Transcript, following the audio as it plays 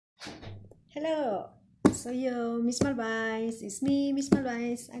Hello, soy yo, Miss Malvais. It's me, Miss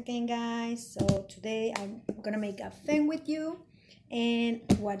Malvais, again, guys. So today I'm gonna make a pen with you, and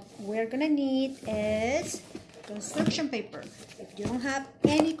what we're gonna need is construction paper. If you don't have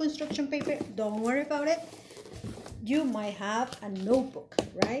any construction paper, don't worry about it. You might have a notebook,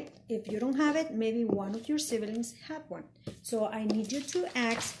 right? If you don't have it, maybe one of your siblings have one. So I need you to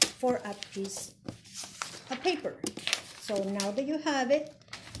ask for a piece of paper. So now that you have it,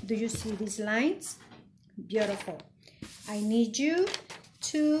 do you see these lines? Beautiful. I need you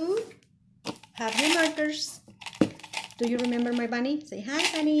to have your markers. Do you remember my bunny? Say hi,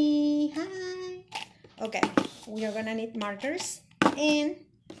 bunny. Hi. Okay, we are gonna need markers, and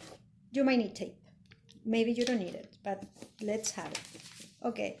you might need tape. Maybe you don't need it, but let's have it.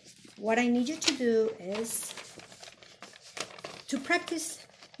 Okay, what I need you to do is to practice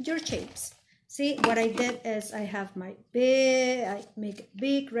your shapes. See, what I did is I make a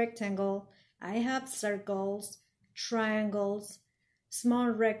big rectangle. I have circles, triangles,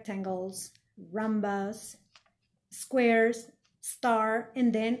 small rectangles, rhombus, squares, star,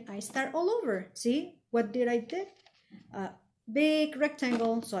 and then I start all over. See, what did I do? Big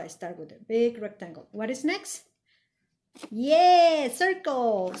rectangle, so I start with a big rectangle. What is next? Yeah,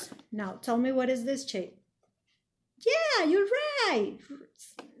 circles. Now tell me, what is this shape? Yeah, you're right.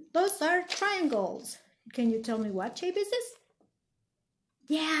 Those are triangles. Can you tell me what shape is this?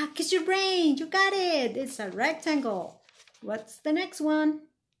 Yeah, kiss your brain. You got it. It's a rectangle. What's the next one?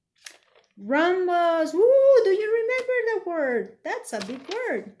 Rhombus. Woo, do you remember the word? That's a big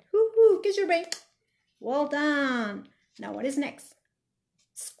word. Woo-hoo, kiss your brain. Well done. Now what is next?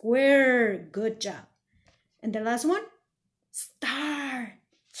 Square. Good job. And the last one? Star.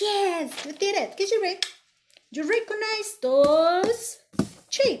 Yes, you did it. Kiss your brain. You recognize those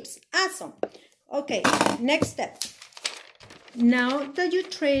shapes. Awesome. Okay, next step. Now that you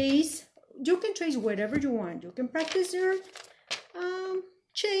trace, you can trace whatever you want. You can practice your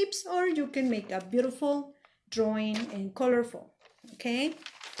shapes, or you can make a beautiful drawing and colorful. Okay,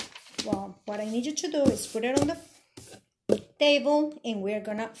 well, what I need you to do is put it on the table, and we're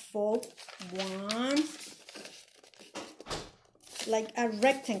gonna fold one, like a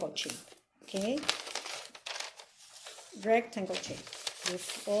rectangle shape. Okay, rectangle shape. You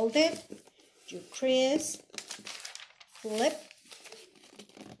fold it, you crease, flip.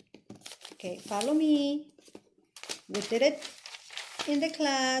 Okay, follow me. We did it in the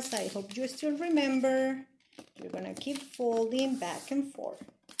class. I hope you still remember. You're gonna keep folding back and forth.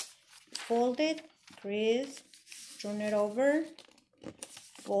 Fold it, crease, turn it over,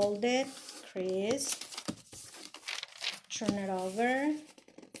 fold it, crease, turn it over,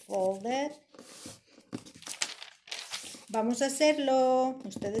 fold it. Vamos a hacerlo.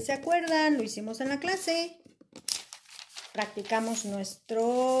 Ustedes se acuerdan, lo hicimos en la clase. Practicamos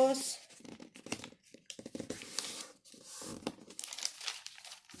nuestros...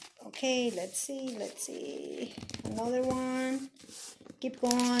 Okay, let's see. Another one. Keep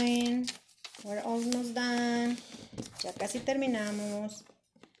going. We're almost done. Ya casi terminamos.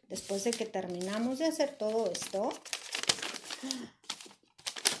 Después de que terminamos de hacer todo esto.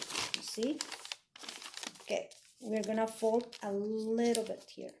 See? Okay. We're gonna fold a little bit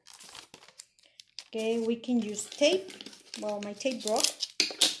here. Okay, we can use tape. Well, my tape broke,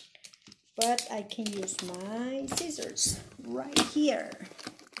 but I can use my scissors right here.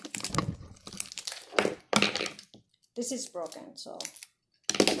 This is broken, so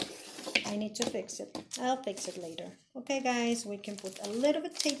I need to fix it. I'll fix it later. Okay, guys, we can put a little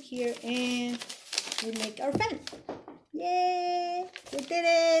bit of tape here, and we make our pen. Yay! We did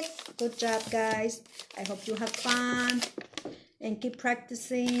it! Good job, guys. I hope you have fun and keep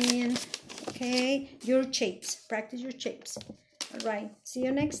practicing. Okay, your shapes. Practice your shapes. All right. See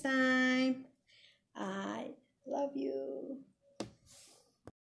you next time. I love you.